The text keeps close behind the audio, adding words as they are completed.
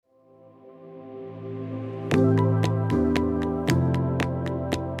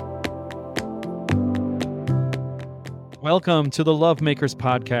Welcome to the Love Makers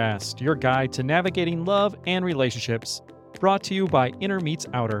Podcast, your guide to navigating love and relationships, brought to you by Inner Meets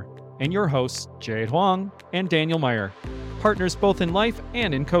Outer, and your hosts, Jade Huang and Daniel Meyer, partners both in life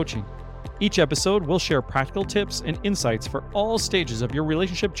and in coaching. Each episode will share practical tips and insights for all stages of your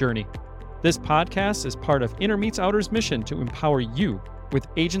relationship journey. This podcast is part of Inner Meets Outer's mission to empower you with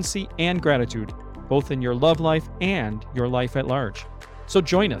agency and gratitude, both in your love life and your life at large. So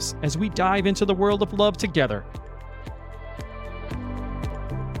join us as we dive into the world of love together.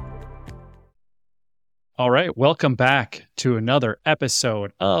 All right, welcome back to another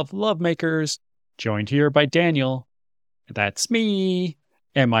episode of Love Makers, joined here by Daniel, that's me,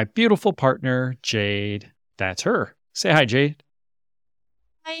 and my beautiful partner, Jade, that's her. Say hi, Jade.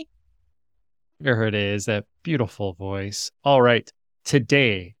 Hi. There it is, that beautiful voice. All right,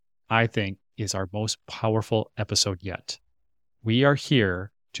 today, I think, is our most powerful episode yet. We are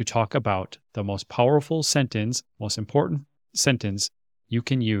here to talk about the most powerful sentence, most important sentence you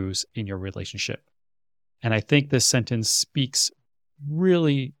can use in your relationship. And I think this sentence speaks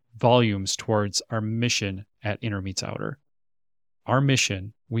really volumes towards our mission at Inner Meets Outer. Our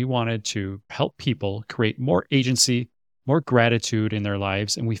mission, we wanted to help people create more agency, more gratitude in their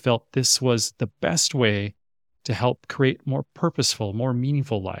lives, and we felt this was the best way to help create more purposeful, more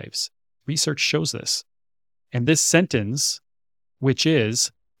meaningful lives. Research shows this. And this sentence, which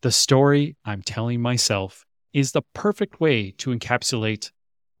is the story I'm telling myself, is the perfect way to encapsulate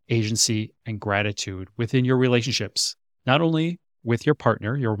agency and gratitude within your relationships, not only with your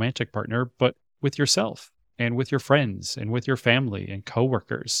partner, your romantic partner, but with yourself and with your friends and with your family and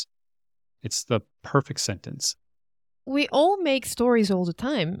coworkers. It's the perfect sentence. We all make stories all the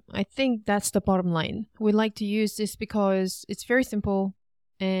time. I think that's the bottom line. We like to use this because it's very simple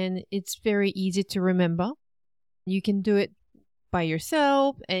and it's very easy to remember. You can do it by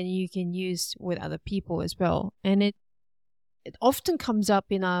yourself and you can use with other people as well. And it often comes up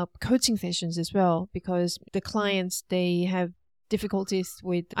in our coaching sessions as well, because the clients, they have difficulties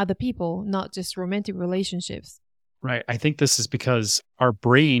with other people, not just romantic relationships. Right. I think this is because our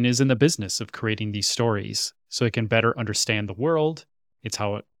brain is in the business of creating these stories so it can better understand the world. It's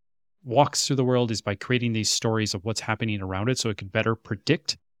how it walks through the world, is by creating these stories of what's happening around it so it can better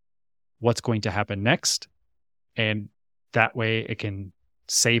predict what's going to happen next. And that way it can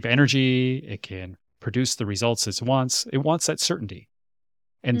save energy, it can produce the results it wants. It wants that certainty.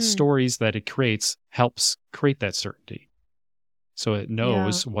 And stories that it creates helps create that certainty. So it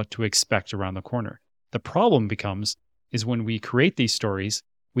knows what to expect around the corner. The problem becomes is when we create these stories,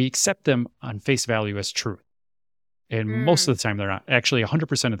 we accept them on face value as truth. And most of the time they're not. Actually,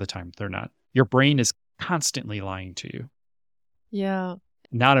 100% of the time they're not. Your brain is constantly lying to you. Yeah.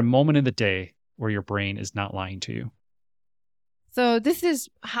 Not a moment in the day where your brain is not lying to you. So this is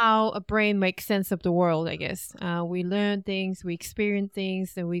how a brain makes sense of the world, I guess. We learn things, we experience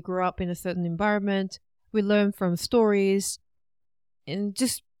things, and we grow up in a certain environment. We learn from stories, and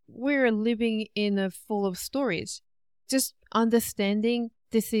just we're living in a full of stories. Just understanding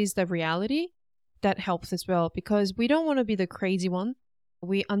this is the reality, that helps as well, because we don't want to be the crazy one.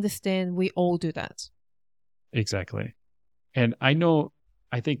 We understand we all do that. Exactly. And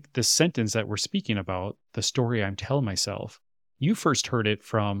I think the sentence that we're speaking about, the story I'm telling myself, you first heard it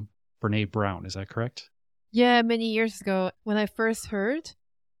from Brené Brown, is that correct? Yeah, many years ago. When I first heard,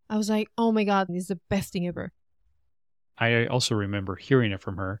 I was like, oh my God, this is the best thing ever. I also remember hearing it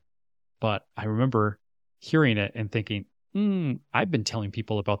from her, but I remember hearing it and thinking, I've been telling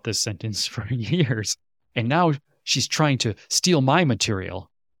people about this sentence for years, and now she's trying to steal my material.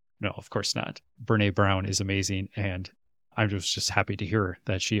 No, of course not. Brené Brown is amazing, and I was just happy to hear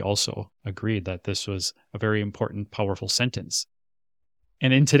that she also agreed that this was a very important, powerful sentence.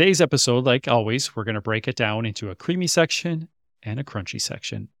 And in today's episode, like always, we're going to break it down into a creamy section and a crunchy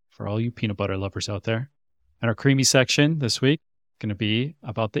section for all you peanut butter lovers out there. And our creamy section this week is going to be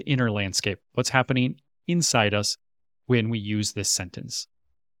about the inner landscape, what's happening inside us when we use this sentence.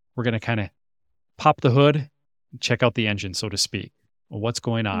 We're going to kind of pop the hood and check out the engine, so to speak. What's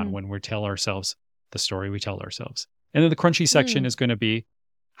going on when we tell ourselves the story we tell ourselves. And then the crunchy section is going to be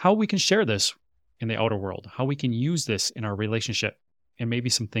how we can share this in the outer world, how we can use this in our relationship, and maybe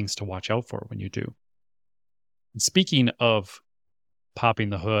some things to watch out for when you do. And speaking of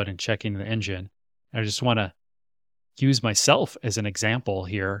popping the hood and checking the engine, I just want to use myself as an example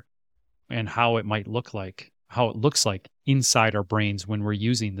here and how it might look like, how it looks like inside our brains when we're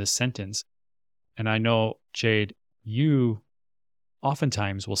using this sentence. And I know, Jade, you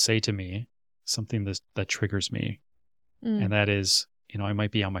oftentimes will say to me something that triggers me. And that is, I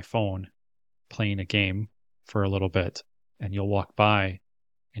might be on my phone playing a game for a little bit, and you'll walk by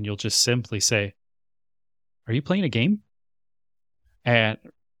and you'll just simply say, "Are you playing a game?" And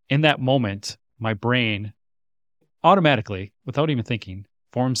in that moment, my brain automatically, without even thinking,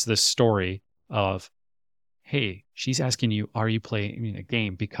 forms this story of, hey, she's asking you, are you playing a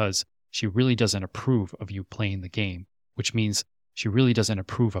game because she really doesn't approve of you playing the game, which means she really doesn't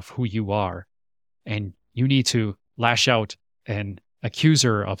approve of who you are. And you need to lash out and accuse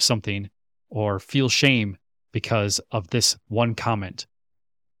her of something or feel shame because of this one comment.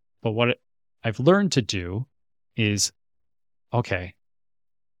 But what I've learned to do is, okay,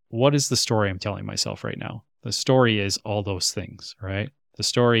 what is the story I'm telling myself right now? The story is all those things, right? The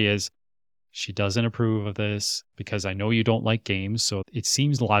story is she doesn't approve of this because I know you don't like games. So it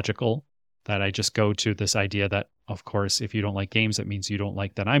seems logical that I just go to this idea that, of course, if you don't like games, that means you don't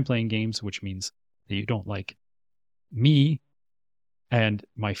like that I'm playing games, which means that you don't like me. And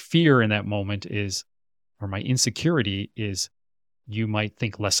my fear in that moment is, or my insecurity is, you might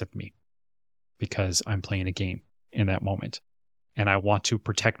think less of me because I'm playing a game in that moment. And I want to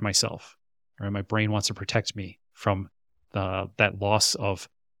protect myself, right? My brain wants to protect me from that loss of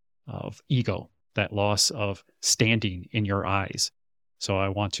ego, that loss of standing in your eyes. So I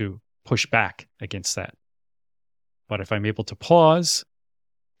want to push back against that. But if I'm able to pause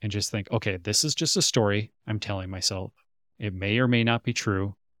and just think, okay, this is just a story I'm telling myself. It may or may not be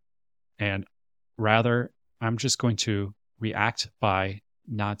true. And rather, I'm just going to react by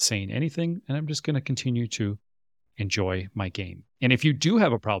not saying anything. And I'm just going to continue to enjoy my game. And if you do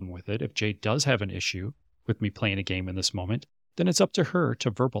have a problem with it, if Jade does have an issue with me playing a game in this moment, then it's up to her to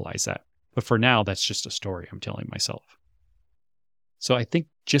verbalize that. But for now, that's just a story I'm telling myself. So I think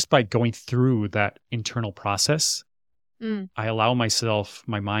just by going through that internal process, I allow myself,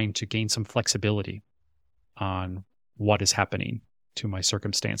 my mind, to gain some flexibility on what is happening to my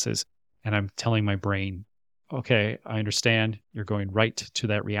circumstances. And I'm telling my brain, okay, I understand you're going right to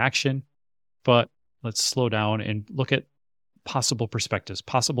that reaction, but let's slow down and look at possible perspectives,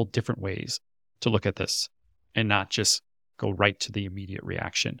 possible different ways to look at this and not just go right to the immediate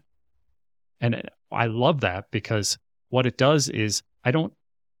reaction. And I love that because what it does is I don't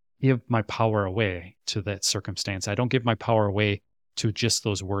give my power away to that circumstance. I don't give my power away to just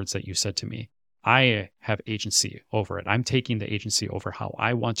those words that you said to me. I have agency over it. I'm taking the agency over how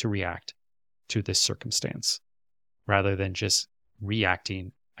I want to react to this circumstance rather than just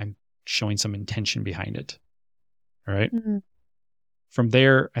reacting. I'm showing some intention behind it. All right. Mm-hmm. From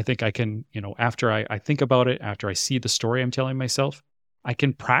there, I think I can, after I think about it, after I see the story I'm telling myself, I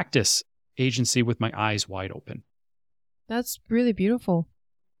can practice agency with my eyes wide open. That's really beautiful.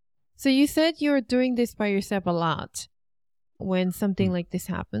 So you said you're doing this by yourself a lot when something like this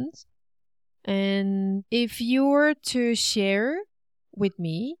happens. And if you were to share with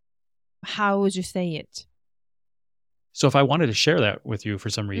me, how would you say it? So if I wanted to share that with you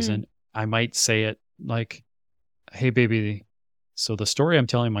for some reason, I might say it like, hey, baby, so the story I'm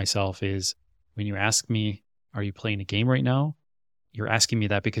telling myself is when you ask me, are you playing a game right now? You're asking me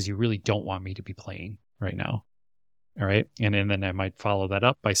that because you really don't want me to be playing right now. All right. And then I might follow that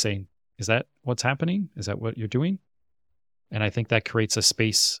up by saying, is that what's happening? Is that what you're doing? And I think that creates a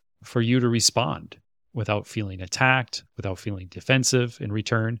space for you to respond without feeling attacked, without feeling defensive in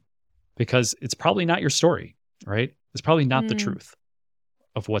return, because it's probably not your story, right? It's probably not the truth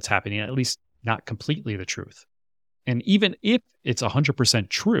of what's happening, at least not completely the truth. And even if it's 100%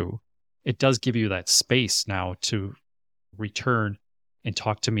 true, it does give you that space now to return and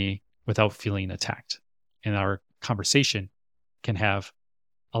talk to me without feeling attacked. And our conversation can have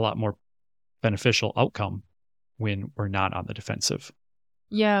a lot more beneficial outcome when we're not on the defensive.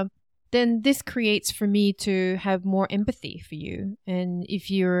 Yeah. Then this creates for me to have more empathy for you. And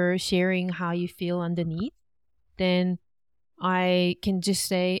if you're sharing how you feel underneath, then I can just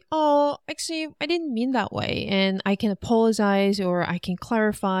say, oh, actually, I didn't mean that way. And I can apologize or I can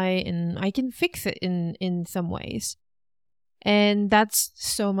clarify and I can fix it in some ways. And that's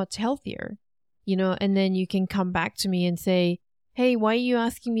so much healthier, and then you can come back to me and say, hey, why are you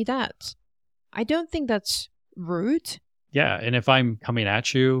asking me that? I don't think that's rude. Yeah. And if I'm coming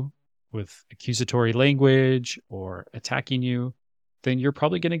at you with accusatory language or attacking you, then you're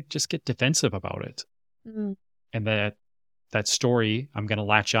probably going to just get defensive about it. And that story, I'm going to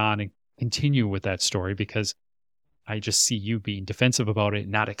latch on and continue with that story because I just see you being defensive about it,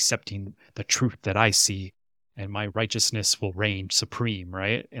 not accepting the truth that I see, and my righteousness will reign supreme,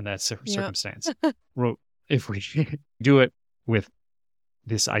 right? In that circumstance. If we do it with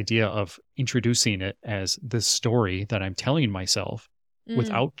this idea of introducing it as this story that I'm telling myself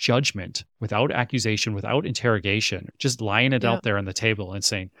without judgment, without accusation, without interrogation, just lying it out there on the table and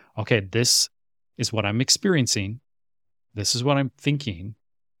saying, okay, this is what I'm experiencing. This is what I'm thinking.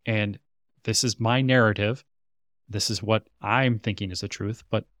 And this is my narrative. this is what I'm thinking is the truth,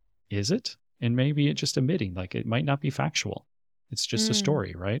 but is it? And maybe it's just admitting, like, it might not be factual. It's just a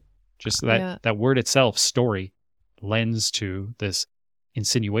story, right? Just that word itself, story, lends to this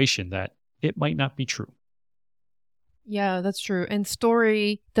insinuation that it might not be true. Yeah, that's true. And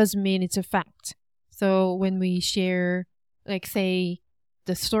story doesn't mean it's a fact. So when we share, like, say,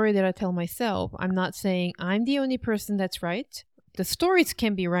 the story that I tell myself, I'm not saying I'm the only person that's right. The stories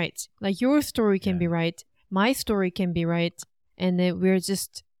can be right. Like, your story can be right. My story can be right. And then we're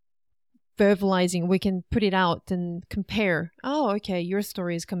just verbalizing. We can put it out and compare. Oh, okay, your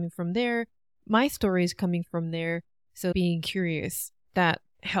story is coming from there. My story is coming from there. So being curious, that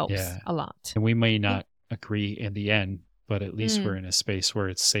helps a lot. And we may not agree in the end, but at least we're in a space where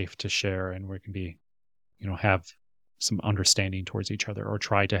it's safe to share and we can be, have some understanding towards each other, or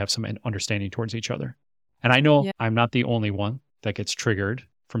try to have some understanding towards each other. And I know I'm not the only one that gets triggered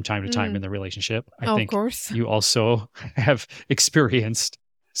from time to time in the relationship. I think of course. You also have experienced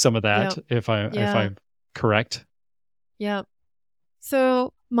some of that, if I'm correct. Yeah.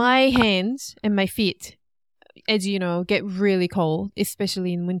 So my hands and my feet, as you know, get really cold,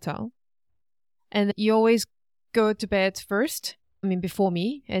 especially in winter. And you always go to bed first, before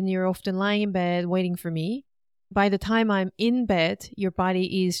me, and you're often lying in bed waiting for me. By the time I'm in bed, your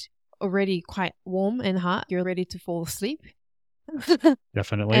body is already quite warm and hot. You're ready to fall asleep.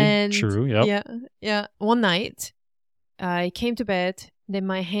 Definitely. True. Yep. Yeah. One night, I came to bed, then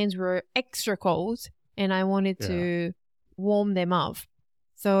my hands were extra cold, and I wanted to warm them up.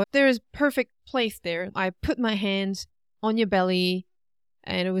 So there's perfect place there. I put my hands on your belly,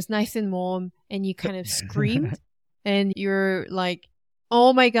 and it was nice and warm, and you kind of screamed, and you're like,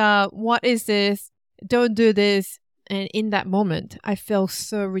 oh my God, what is this? Don't do this. And in that moment, I felt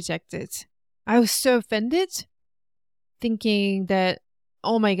so rejected. I was so offended, thinking that,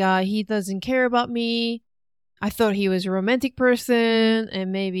 oh my God, he doesn't care about me. I thought he was a romantic person,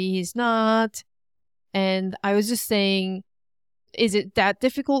 and maybe he's not. And I was just saying, is it that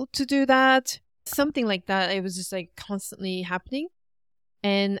difficult to do that? Something like that. It was just like constantly happening.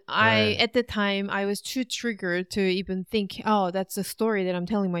 And at the time, I was too triggered to even think, oh, that's a story that I'm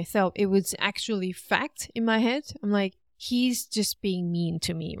telling myself. It was actually fact in my head. I'm like, he's just being mean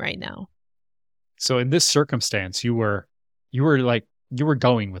to me right now. So in this circumstance, you were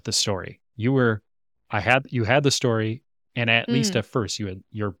going with the story. You had the story, and at least at first, you had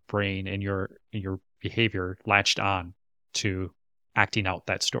your brain and your behavior latched on to acting out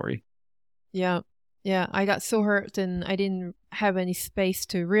that story. Yeah. I got so hurt, and I didn't have any space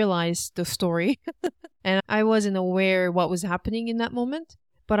to realize the story. And I wasn't aware what was happening in that moment.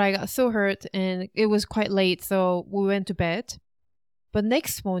 But I got so hurt, and it was quite late, so we went to bed. But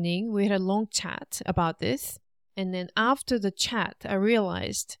next morning, we had a long chat about this. And then after the chat, I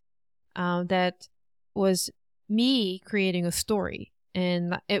realized that was me creating a story,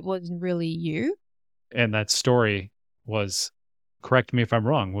 and it wasn't really you. And that story was, correct me if I'm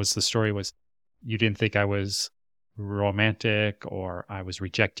wrong, the story was you didn't think I was romantic, or I was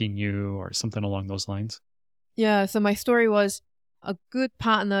rejecting you, or something along those lines? Yeah, so my story was, a good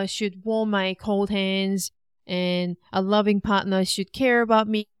partner should warm my cold hands, and a loving partner should care about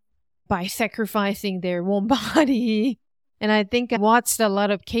me by sacrificing their warm body. And I think I watched a lot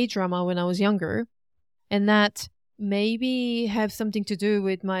of K-drama when I was younger, and that maybe have something to do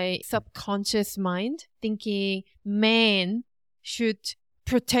with my subconscious mind thinking man should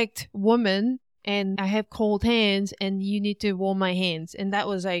protect woman, and I have cold hands and you need to warm my hands. And that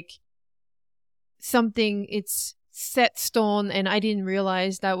was like something, it's set stone, and I didn't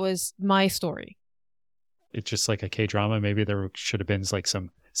realize that was my story. It's just like a K-drama. Maybe there should have been like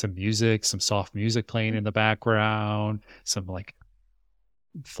some music, some soft music playing in the background, some like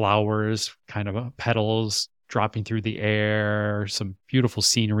flowers, kind of petals dropping through the air, some beautiful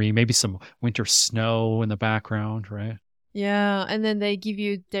scenery, maybe some winter snow in the background, right? Yeah, and then they give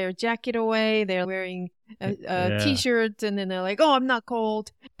you their jacket away. They're wearing a t-shirt, and then they're like, oh, I'm not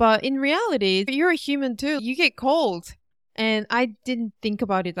cold. But in reality, you're a human too. You get cold. And I didn't think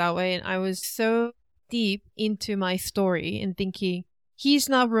about it that way. And I was so deep into my story and thinking, he's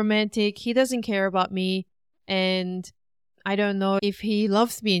not romantic. He doesn't care about me. And I don't know if he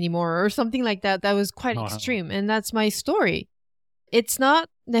loves me anymore or something like that. That was quite extreme. And that's my story. It's not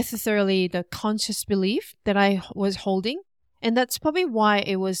necessarily the conscious belief that I was holding. And that's probably why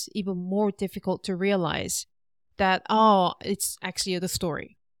it was even more difficult to realize that, oh, it's actually the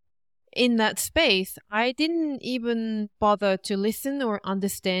story. In that space, I didn't even bother to listen or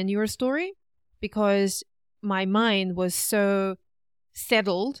understand your story because my mind was so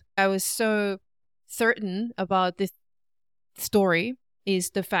settled. I was so certain about this story is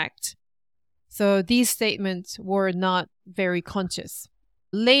the fact. So these statements were not very conscious.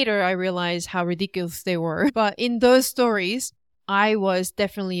 Later, I realized how ridiculous they were. But in those stories, I was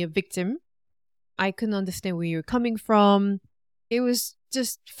definitely a victim. I couldn't understand where you're coming from. It was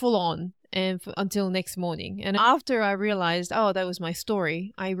just full on and until next morning. And after I realized, oh, that was my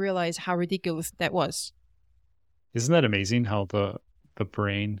story, I realized how ridiculous that was. Isn't that amazing how the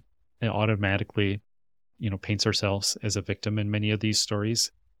brain automatically, paints ourselves as a victim in many of these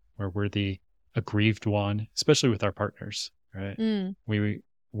stories where we're the aggrieved one, especially with our partners, right?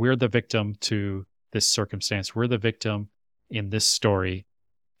 We're the victim to this circumstance. We're the victim in this story.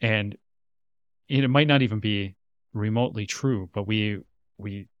 And it might not even be remotely true, but we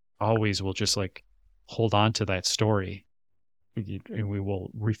always will just like hold on to that story, and we will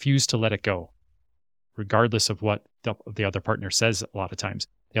refuse to let it go, regardless of what the other partner says. A lot of times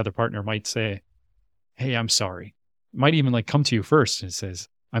the other partner might say, hey, I'm sorry. Might even like come to you first and says,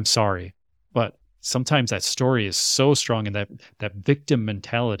 I'm sorry. But sometimes that story is so strong, and that victim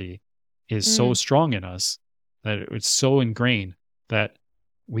mentality is so strong in us that it's so ingrained that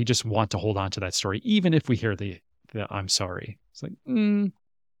we just want to hold on to that story, even if we hear the I'm sorry. It's like,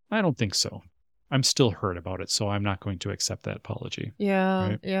 I don't think so. I'm still hurt about it, so I'm not going to accept that apology. Yeah,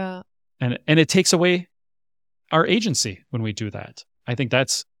 right? yeah. And it takes away our agency when we do that. I think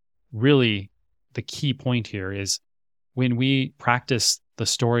that's really the key point here is when we practice the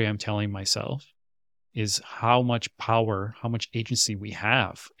story I'm telling myself, is how much power, how much agency we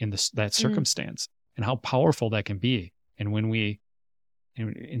have in that circumstance, and how powerful that can be. And when we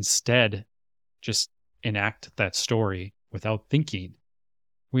instead just enact that story without thinking,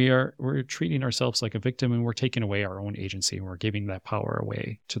 we're treating ourselves like a victim, and we're taking away our own agency, and we're giving that power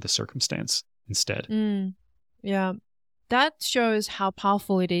away to the circumstance instead. Yeah. That shows how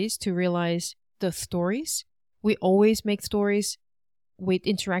powerful it is to realize the stories. We always make stories with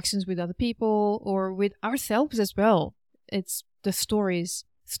interactions with other people or with ourselves as well. It's the stories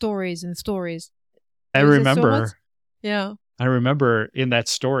and stories. I remember in that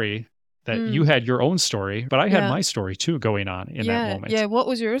story that you had your own story, but I had my story too going on in that moment. Yeah, what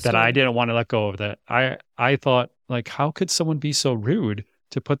was your story? That I didn't want to let go of that. I thought, like, how could someone be so rude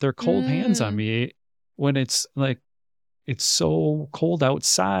to put their cold hands on me when it's like, it's so cold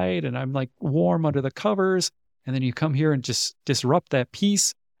outside and I'm like warm under the covers, and then you come here and just disrupt that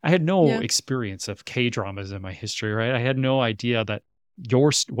peace. I had no experience of K-dramas in my history, right? I had no idea that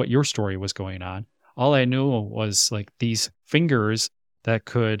what your story was going on. All I knew was like these fingers that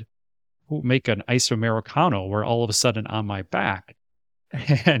could make an iced Americano were all of a sudden on my back.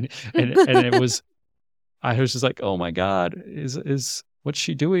 And it was, I was just like, oh my God, is what's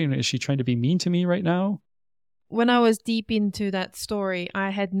she doing? Is she trying to be mean to me right now? When I was deep into that story,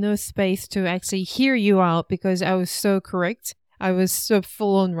 I had no space to actually hear you out because I was so correct. I was so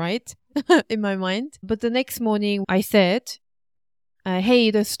full on right in my mind. But the next morning I said, hey,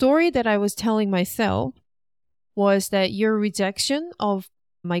 the story that I was telling myself was that your rejection of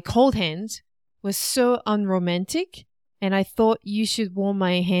my cold hands was so unromantic, and I thought you should warm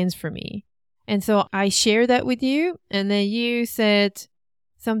my hands for me. And so I shared that with you, and then you said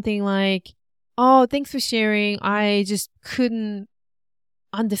something like, oh, thanks for sharing. I just couldn't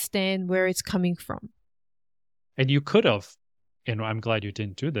understand where it's coming from. And you could have, and I'm glad you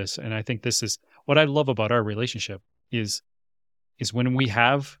didn't do this. And I think this is what I love about our relationship is when we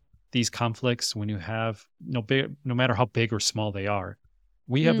have these conflicts, when you have no matter how big or small they are,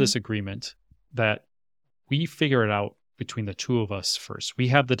 we have this agreement that we figure it out between the two of us first. We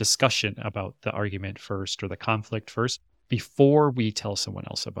have the discussion about the argument first or the conflict first before we tell someone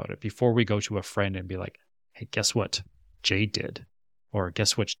else about it, before we go to a friend and be like, hey, guess what Jade did? Or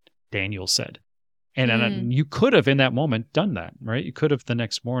guess what Daniel said? And you could have in that moment done that, right? You could have the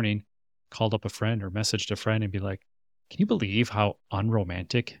next morning called up a friend or messaged a friend and be like, can you believe how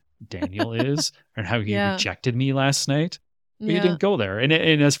unromantic Daniel is and how he rejected me last night? But you didn't go there. And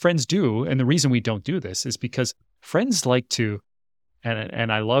as friends do, and the reason we don't do this is because friends like to,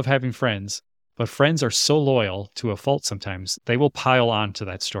 and I love having friends, but friends are so loyal to a fault sometimes, they will pile on to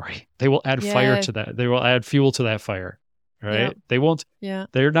that story. They will add fire to that. They will add fuel to that fire, right? Yeah. They won't,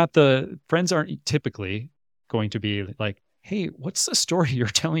 they're not friends aren't typically going to be like, hey, what's the story you're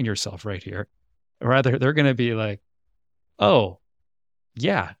telling yourself right here? Rather, they're going to be like, oh,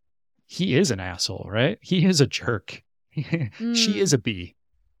 yeah, he is an asshole, right? He is a jerk. She is a bee.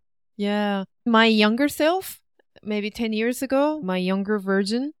 Yeah. My younger self, maybe 10 years ago, my younger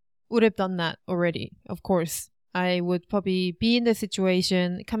version would have done that already. Of course, I would probably be in the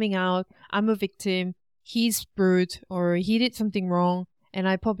situation, coming out, I'm a victim, he's rude or he did something wrong. And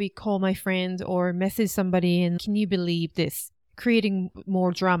I probably call my friend or message somebody and can you believe this? Creating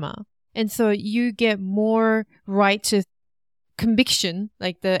more drama. And so you get more right to conviction,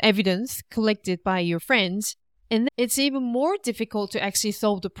 like the evidence collected by your friends. And it's even more difficult to actually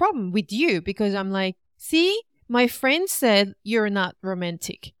solve the problem with you because I'm like, see, my friend said you're not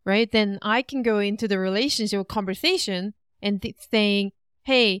romantic, right? Then I can go into the relationship or conversation and saying,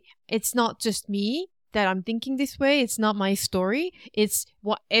 hey, it's not just me that I'm thinking this way. It's not my story. It's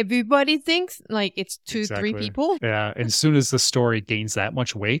what everybody thinks. Like it's two, three people. Yeah. And as soon as the story gains that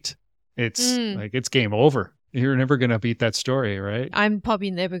much weight, it's like it's game over. You're never going to beat that story, right? I'm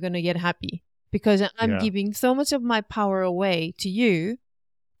probably never going to get happy because I'm giving so much of my power away to you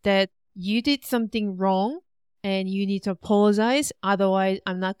that you did something wrong and you need to apologize. Otherwise,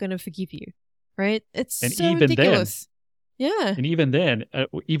 I'm not going to forgive you, right? It's and so even ridiculous. Yeah. And even then,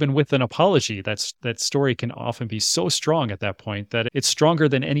 even with an apology, that story can often be so strong at that point that it's stronger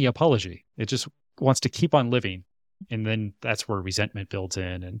than any apology. It just wants to keep on living. And then that's where resentment builds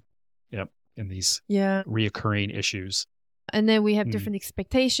in and these reoccurring issues. And then we have different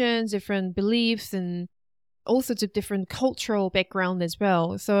expectations, different beliefs, and all sorts of different cultural background as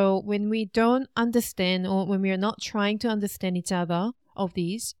well. So when we don't understand or when we are not trying to understand each other of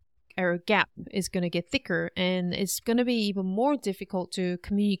these, our gap is going to get thicker and it's going to be even more difficult to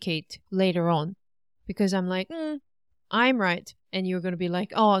communicate later on because I'm like, I'm right. And you're going to be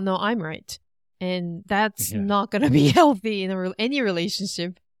like, oh, no, I'm right. And that's not going to be healthy in any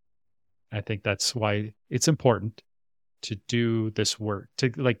relationship. I think that's why it's important to do this work,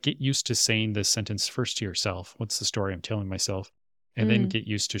 to like get used to saying this sentence first to yourself. What's the story I'm telling myself? And then get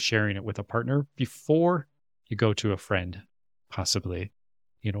used to sharing it with a partner before you go to a friend, possibly.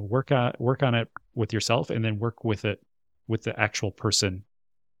 You know, work on it with yourself and then work with it with the actual person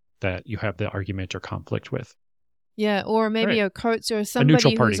that you have the argument or conflict with. Yeah, or maybe a coach or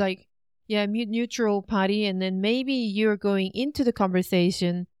somebody who's like, neutral party. And then maybe you're going into the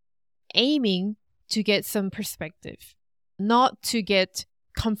conversation aiming to get some perspective, not to get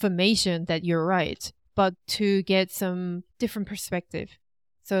confirmation that you're right, but to get some different perspective.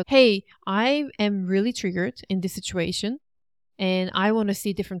 So, hey, I am really triggered in this situation and I want to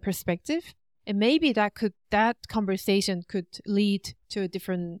see different perspective. And maybe that conversation could lead to a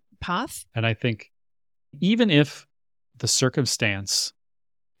different path. And I think even if the circumstance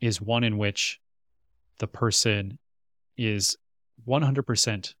is one in which the person is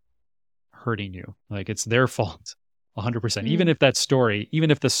 100% hurting you, like it's their fault 100%, even if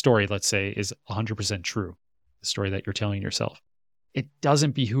the story, let's say, is 100% true, the story that you're telling yourself, it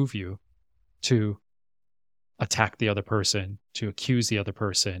doesn't behoove you to attack the other person, to accuse the other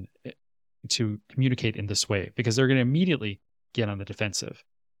person, to communicate in this way, because they're going to immediately get on the defensive.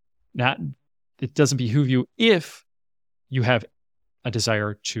 It doesn't behoove you if you have a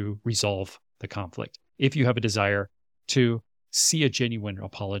desire to resolve the conflict, if you have a desire to see a genuine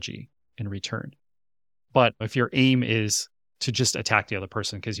apology in return. But if your aim is to just attack the other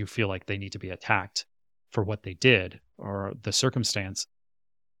person because you feel like they need to be attacked for what they did or the circumstance,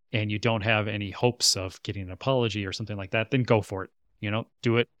 and you don't have any hopes of getting an apology or something like that, then go for it.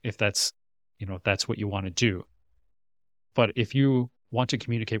 Do it if that's what you want to do. But if you want to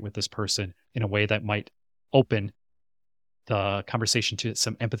communicate with this person in a way that might open the conversation to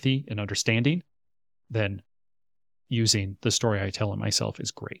some empathy and understanding, then using the story I tell myself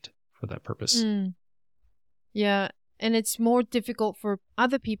is great for that purpose. Yeah. And it's more difficult for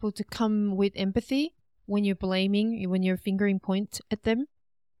other people to come with empathy when you're blaming, when you're fingering point at them,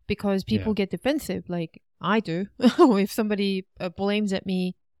 because people get defensive like I do. If somebody blames at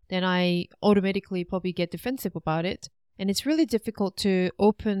me, then I automatically probably get defensive about it. And it's really difficult to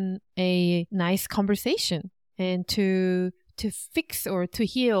open a nice conversation and to fix or to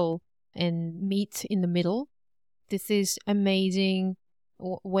heal and meet in the middle. This is amazing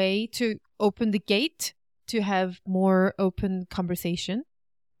way to open the gate to have more open conversation.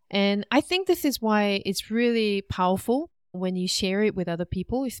 And I think this is why it's really powerful when you share it with other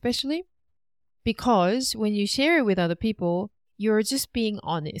people, especially because when you share it with other people, you're just being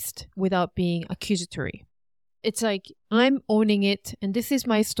honest without being accusatory. It's like, I'm owning it and this is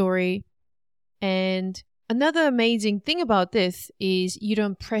my story. And another amazing thing about this is you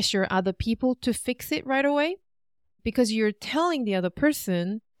don't pressure other people to fix it right away, because you're telling the other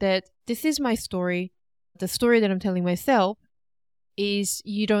person that this is my story. The story that I'm telling myself is,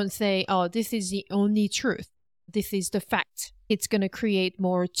 you don't say, oh, this is the only truth. This is the fact. It's going to create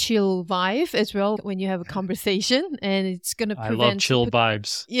more chill vibe as well when you have a conversation, and it's going to prevent... I love chill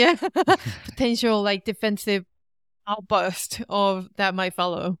vibes. Yeah. Potential like defensive outburst that might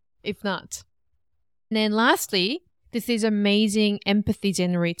follow, if not. And then lastly, this is amazing empathy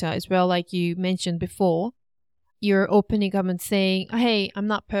generator as well, like you mentioned before. you're opening up and saying, hey, I'm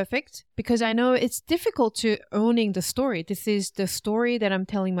not perfect, because I know it's difficult to owning the story. This is the story that I'm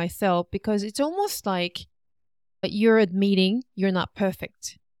telling myself, because it's almost like you're admitting you're not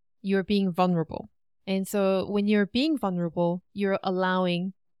perfect. You're being vulnerable. And so when you're being vulnerable, you're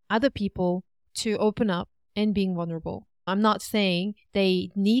allowing other people to open up and being vulnerable. I'm not saying they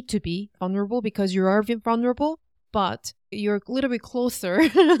need to be vulnerable because you are vulnerable, but you're a little bit closer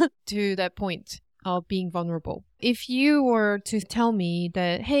to that point of being vulnerable. If you were to tell me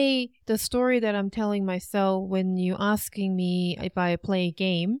that, hey, the story that I'm telling myself when you asking me if I play a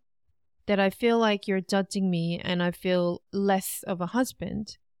game, that I feel like you're judging me and I feel less of a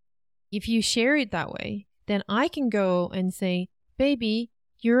husband, if you share it that way, then I can go and say, baby,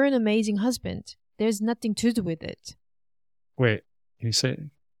 you're an amazing husband. There's nothing to do with it. Wait, can you say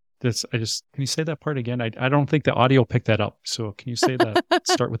this? Can you say that part again? I don't think the audio picked that up. So can you say that?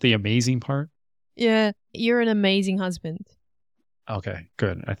 Start with the amazing part. Yeah, you're an amazing husband. Okay,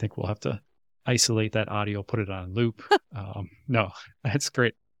 good. I think we'll have to isolate that audio, put it on loop. No, that's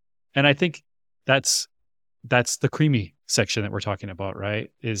great. And I think that's the creamy section that we're talking about,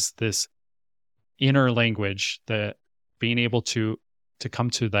 right? Is this inner language, that being able to come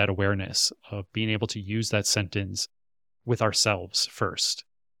to that awareness of being able to use that sentence with ourselves first,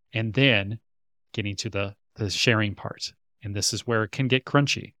 and then getting to the sharing part. And this is where it can get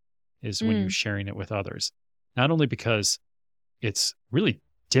crunchy, is when you're sharing it with others. Not only because it's really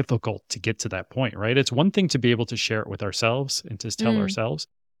difficult to get to that point, right? It's one thing to be able to share it with ourselves and to tell ourselves,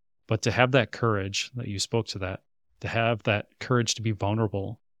 but to have that courage that you spoke to have that courage to be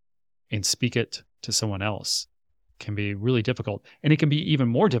vulnerable and speak it to someone else can be really difficult. And it can be even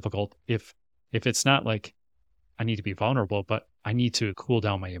more difficult if it's not like, I need to be vulnerable, but I need to cool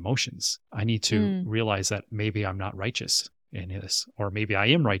down my emotions. I need to realize that maybe I'm not righteous in this, or maybe I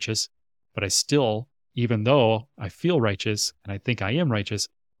am righteous, but I still, even though I feel righteous and I think I am righteous,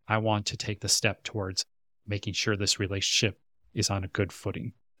 I want to take the step towards making sure this relationship is on a good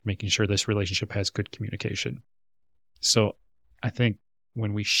footing, making sure this relationship has good communication. So I think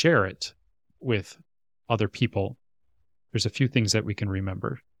when we share it with other people, there's a few things that we can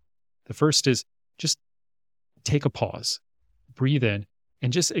remember. The first is just take a pause, breathe in,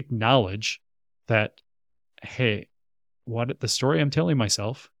 and just acknowledge that, hey, what the story I'm telling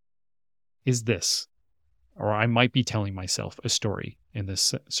myself is this, or I might be telling myself a story in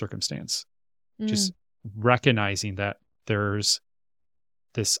this circumstance. Just recognizing that there's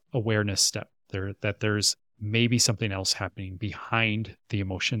this awareness step there, that there's maybe something else happening behind the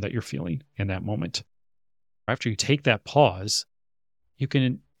emotion that you're feeling in that moment. After you take that pause, you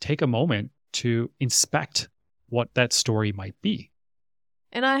can take a moment to inspect what that story might be.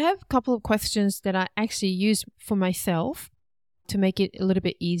 And I have a couple of questions that I actually use for myself to make it a little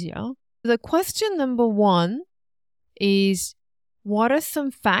bit easier. The question number one is, what are some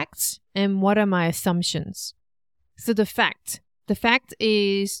facts and what are my assumptions? So the fact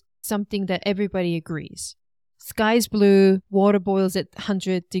is something that everybody agrees. Sky's blue, water boils at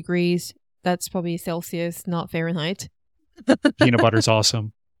 100 degrees. That's probably Celsius, not Fahrenheit. Peanut butter's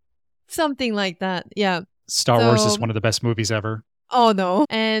awesome. Something like that, yeah. Star Wars is one of the best movies ever. Oh, no.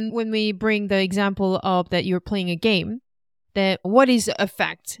 And when we bring the example of that you're playing a game, that what is a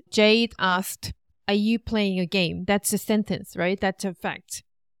fact? Jade asked, are you playing a game? That's a sentence, right? That's a fact.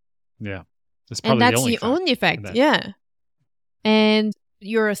 Yeah. That's probably and that's the only fact. Yeah. And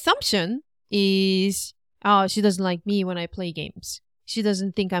your assumption is, oh, she doesn't like me when I play games. She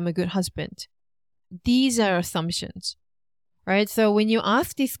doesn't think I'm a good husband. These are assumptions, right? So when you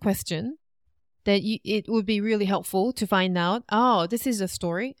ask this question, it would be really helpful to find out, oh, this is a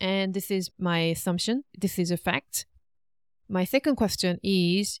story and this is my assumption. This is a fact. My second question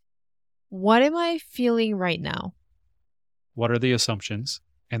is, what am I feeling right now? What are the assumptions?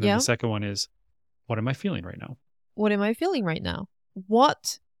 And then the second one is, what am I feeling right now? What am I feeling right now?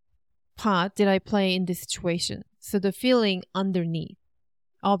 What part did I play in this situation? So the feeling underneath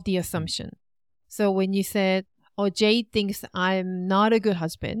of the assumption. So when you said, oh, Jade thinks I'm not a good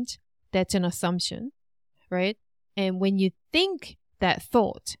husband, that's an assumption, right? And when you think that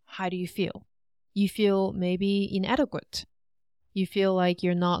thought, how do you feel? You feel maybe inadequate. You feel like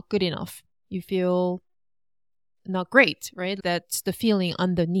you're not good enough. You feel not great, right? That's the feeling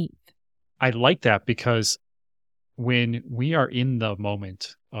underneath. I like that because when we are in the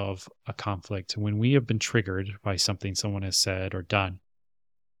moment of a conflict, when we have been triggered by something someone has said or done,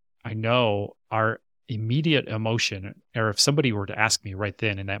 I know our immediate emotion, or if somebody were to ask me right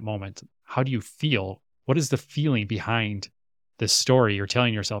then in that moment, how do you feel? What is the feeling behind this story you're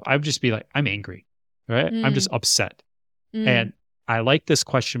telling yourself? I would just be like, I'm angry, right? I'm just upset. And I like this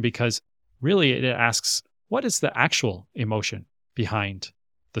question because really it asks, what is the actual emotion behind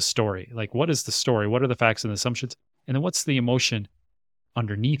the story? Like, what is the story? What are the facts and assumptions? And then what's the emotion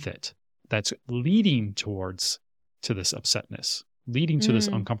underneath it that's leading towards to this upsetness, leading to this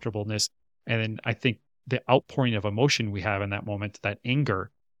uncomfortableness? And then I think the outpouring of emotion we have in that moment, that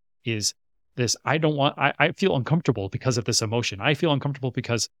anger, is this: I feel uncomfortable because of this emotion. I feel uncomfortable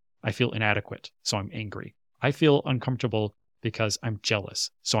because I feel inadequate, so I'm angry. I feel uncomfortable because I'm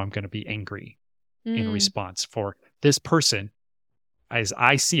jealous, so I'm going to be angry in response. For this person, as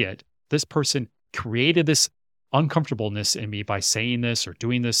I see it, this person created this uncomfortableness in me by saying this or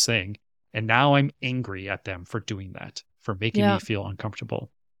doing this thing, and now I'm angry at them for doing that, for making me feel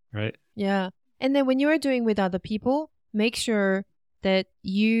uncomfortable, right? Yeah. And then when you are doing with other people, make sure that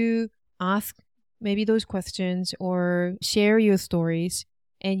you ask maybe those questions or share your stories,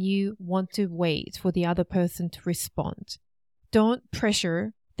 and you want to wait for the other person to respond. Don't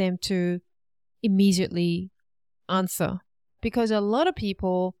pressure them to immediately answer, because a lot of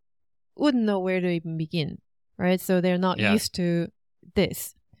people wouldn't know where to even begin, right? So they're not used to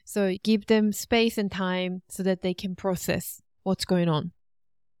this. So give them space and time so that they can process what's going on.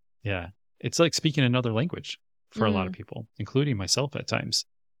 Yeah. It's like speaking another language for a lot of people, including myself at times.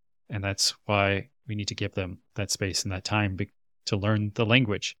 And that's why we need to give them that space and that time to learn the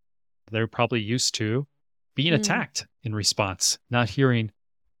language. They're probably used to being attacked in response, not hearing,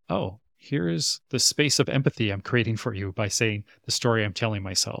 oh, here's the space of empathy I'm creating for you by saying the story I'm telling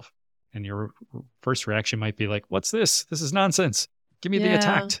myself. And your first reaction might be like, what's this? This is nonsense. Give me the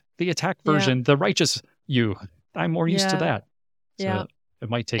attacked version, the righteous you. I'm more used to that. So it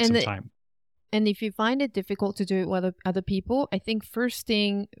might take some time. And if you find it difficult to do it with other people, I think first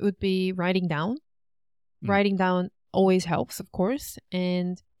thing would be writing down. Writing down always helps, of course.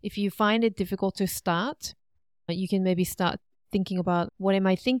 And if you find it difficult to start, you can maybe start thinking about, what am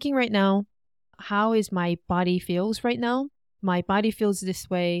I thinking right now? How is my body feels right now? My body feels this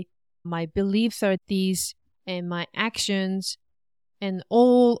way. My beliefs are these, and my actions, and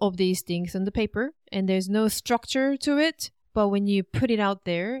all of these things on the paper. And there's no structure to it. But when you put it out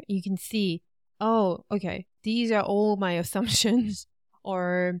there, you can see, oh, okay, these are all my assumptions,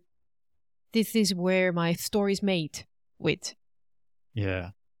 or this is where my story's made with. Yeah,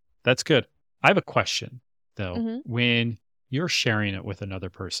 that's good. I have a question, though. When you're sharing it with another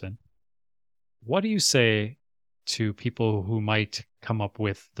person, what do you say to people who might come up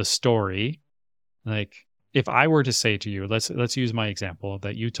with the story? Like, if I were to say to you, let's use my example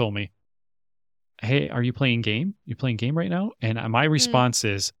that you told me, hey, are you playing game? You playing game right now? And my response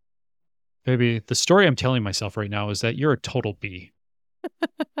is, baby, the story I'm telling myself right now is that you're a total B.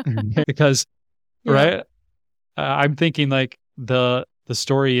 Because, right? I'm thinking like the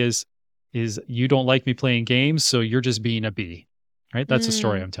story is you don't like me playing games, so you're just being a B, right? That's the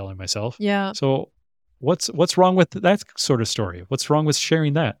story I'm telling myself. Yeah. So what's wrong with that sort of story? What's wrong with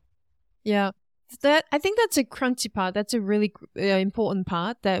sharing that? Yeah. I think that's a crunchy part. That's a really important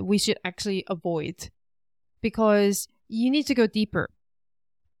part that we should actually avoid, because you need to go deeper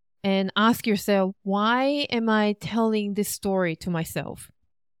and ask yourself, why am I telling this story to myself?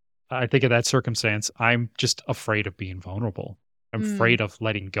 I think in that circumstance, I'm just afraid of being vulnerable. I'm afraid of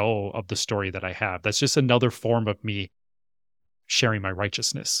letting go of the story that I have. That's just another form of me sharing my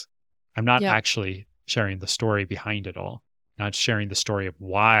righteousness. I'm not actually sharing the story behind it all, not sharing the story of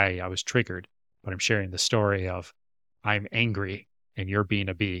why I was triggered, but I'm sharing the story of I'm angry and you're being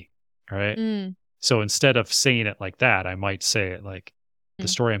a B, right? So instead of saying it like that, I might say it like the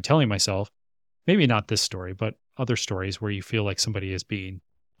story I'm telling myself, maybe not this story, but other stories where you feel like somebody is being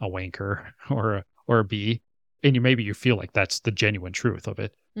a wanker or a B, and maybe you feel like that's the genuine truth of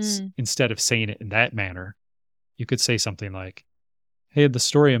it. Instead of saying it in that manner, you could say something like, hey, the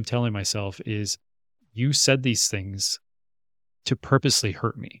story I'm telling myself is you said these things to purposely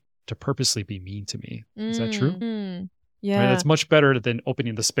hurt me, to purposely be mean to me. Is that true? Yeah. Right? That's much better than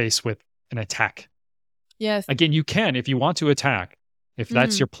opening the space with an attack. Yes. Again, you can, if you want to attack, if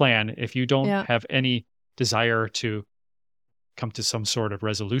that's your plan, if you don't have any desire to come to some sort of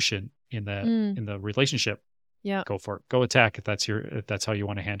resolution in the relationship, go for it. Go attack if that's how you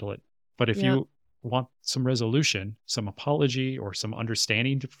want to handle it. But if you want some resolution, some apology, or some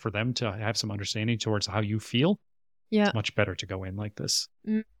understanding for them to have some understanding towards how you feel, it's much better to go in like this.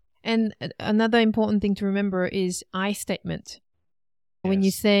 And another important thing to remember is I statement. When you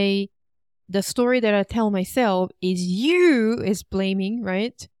say the story that I tell myself is blaming,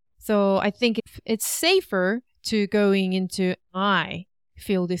 right? So I think it's safer to going into I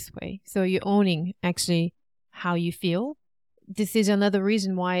feel this way. So you're owning actually how you feel. This is another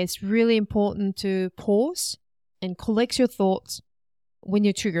reason why it's really important to pause and collect your thoughts when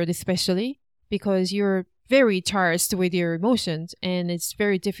you're triggered, especially because you're very charged with your emotions, and it's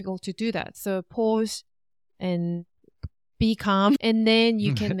very difficult to do that. So pause and be calm, and then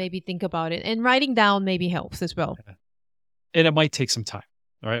you can maybe think about it. And writing down maybe helps as well. And it might take some time,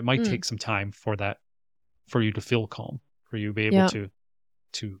 all right? It might take some time for you to feel calm, for you to be able to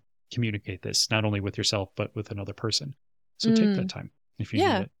communicate this, not only with yourself, but with another person. So take that time if you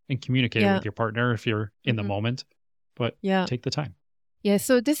need it, and communicate it with your partner if you're in the moment, but take the time. Yeah,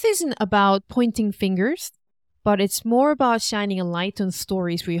 so this isn't about pointing fingers, but it's more about shining a light on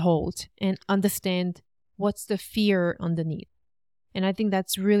stories we hold and understand what's the fear underneath. And I think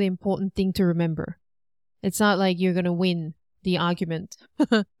that's a really important thing to remember. It's not like you're going to win the argument.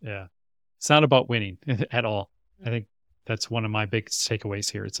 Yeah. It's not about winning at all. I think that's one of my big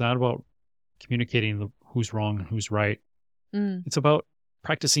takeaways here. It's not about communicating who's wrong and who's right. It's about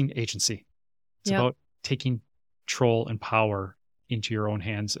practicing agency. It's about taking control and power into your own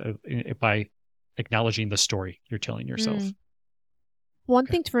hands by acknowledging the story you're telling yourself. One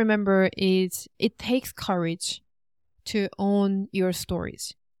thing to remember is it takes courage to own your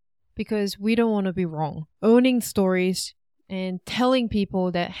stories, because we don't want to be wrong. Owning stories and telling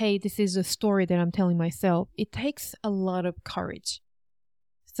people that, hey, this is a story that I'm telling myself, it takes a lot of courage.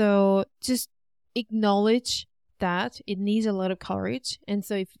 So just acknowledge that it needs a lot of courage. And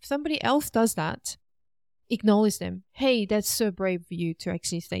so if somebody else does that, acknowledge them. Hey, that's so brave of you to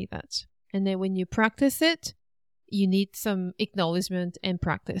actually say that. And then when you practice it, you need some acknowledgement and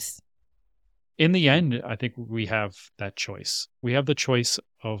practice. In the end, I think we have that choice. We have the choice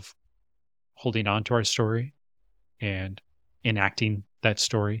of holding on to our story and enacting that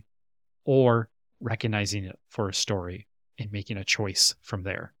story, or recognizing it for a story and making a choice from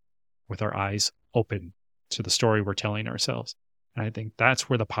there with our eyes open to the story we're telling ourselves. And I think that's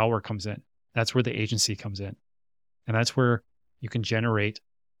where the power comes in. That's where the agency comes in. And that's where you can generate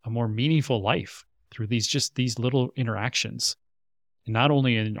a more meaningful life through these little interactions. And not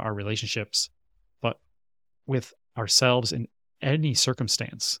only in our relationships, but with ourselves in any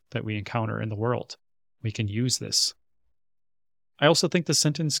circumstance that we encounter in the world. We can use this. I also think the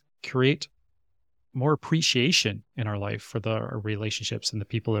sentence create more appreciation in our life for our relationships and the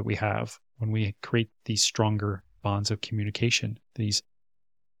people that we have when we create these stronger bonds of communication, these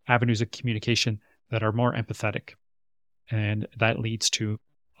avenues of communication that are more empathetic. And that leads to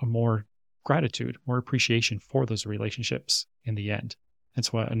a more gratitude, more appreciation for those relationships in the end.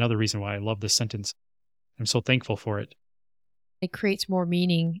 That's another reason why I love this sentence. I'm so thankful for it. It creates more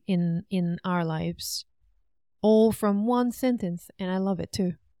meaning in our lives, all from one sentence, and I love it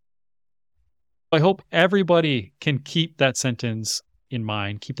too. I hope everybody can keep that sentence in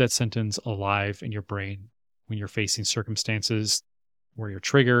mind, keep that sentence alive in your brain when you're facing circumstances where you're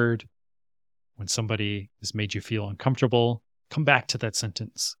triggered, when somebody has made you feel uncomfortable. Come back to that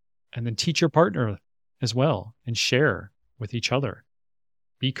sentence and then teach your partner as well and share with each other.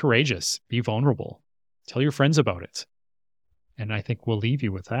 Be courageous, be vulnerable, tell your friends about it. And I think we'll leave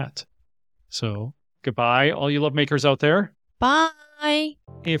you with that. So goodbye, all you love makers out there. Bye.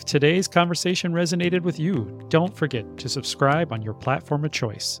 If today's conversation resonated with you, don't forget to subscribe on your platform of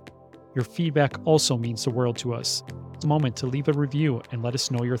choice. Your feedback also means the world to us. It's a moment to leave a review and let us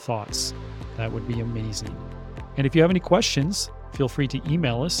know your thoughts. That would be amazing. And if you have any questions, feel free to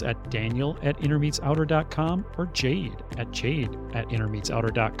email us at daniel@innermeetsouter.com or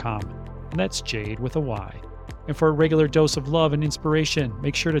jade@innermeetsouter.com. And that's Jade with a Y. And for a regular dose of love and inspiration,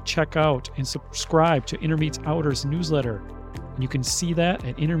 make sure to check out and subscribe to Inner Meets Outer's newsletter. And you can see that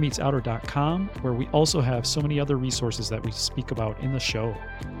at innermeetsouter.com, where we also have so many other resources that we speak about in the show.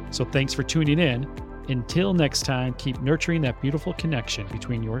 So thanks for tuning in. Until next time, keep nurturing that beautiful connection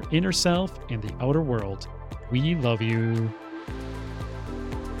between your inner self and the outer world. We love you.